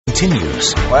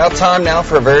continues. Well, time now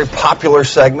for a very popular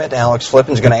segment. Alex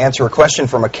Flippin is going to answer a question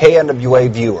from a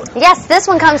KNWA viewer. Yes, this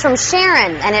one comes from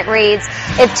Sharon, and it reads,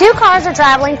 if two cars are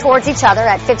traveling towards each other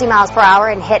at 50 miles per hour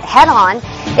and hit head-on,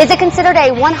 is it considered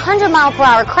a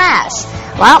 100-mile-per-hour crash?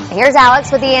 Well, here's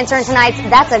Alex with the answer in tonight's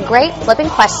That's a Great Flippin'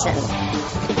 Question.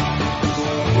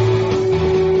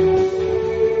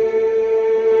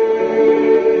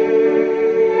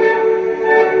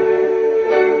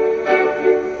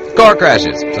 Car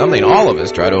crashes, something all of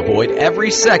us try to avoid every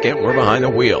second we're behind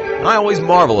the wheel. I always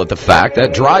marvel at the fact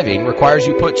that driving requires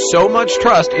you put so much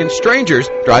trust in strangers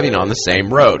driving on the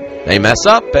same road. They mess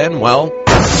up and, well...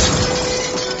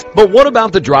 But what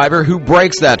about the driver who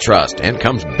breaks that trust and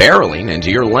comes barreling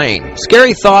into your lane?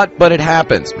 Scary thought, but it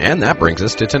happens. And that brings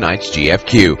us to tonight's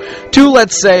GFQ. Two,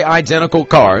 let's say, identical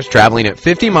cars traveling at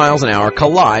 50 miles an hour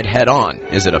collide head-on.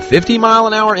 Is it a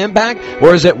 50-mile-an-hour impact,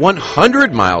 or is it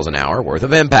 100 miles an hour worth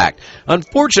of impact?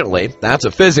 Unfortunately, that's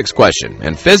a physics question,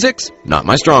 and physics, not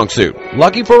my strong suit.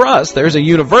 Lucky for us, there's a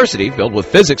university filled with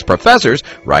physics professors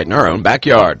right in our own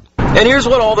backyard. And here's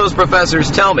what all those professors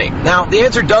tell me. Now, the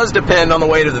answer does depend on the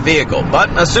weight of the vehicle, but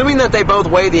assuming that they both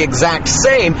weigh the exact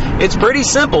same, it's pretty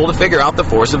simple to figure out the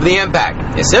force of the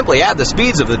impact. You simply add the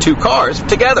speeds of the two cars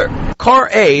together. Car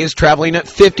A is traveling at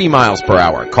 50 miles per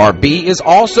hour. Car B is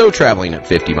also traveling at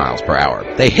 50 miles per hour.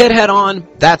 They hit head-on.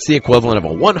 That's the equivalent of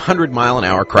a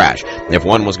 100-mile-an-hour crash. If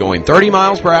one was going 30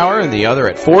 miles per hour and the other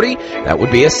at 40, that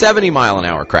would be a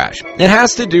 70-mile-an-hour crash. It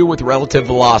has to do with relative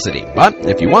velocity, but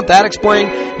if you want that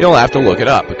explained, you'll have to look it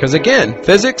up, because again,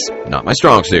 physics, not my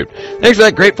strong suit. Thanks for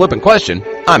that great flippin' question.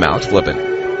 I'm Alex Flippin.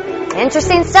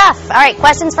 Interesting stuff. All right,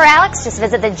 questions for Alex? Just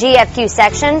visit the GFQ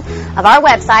section of our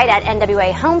website at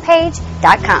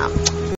nwahomepage.com.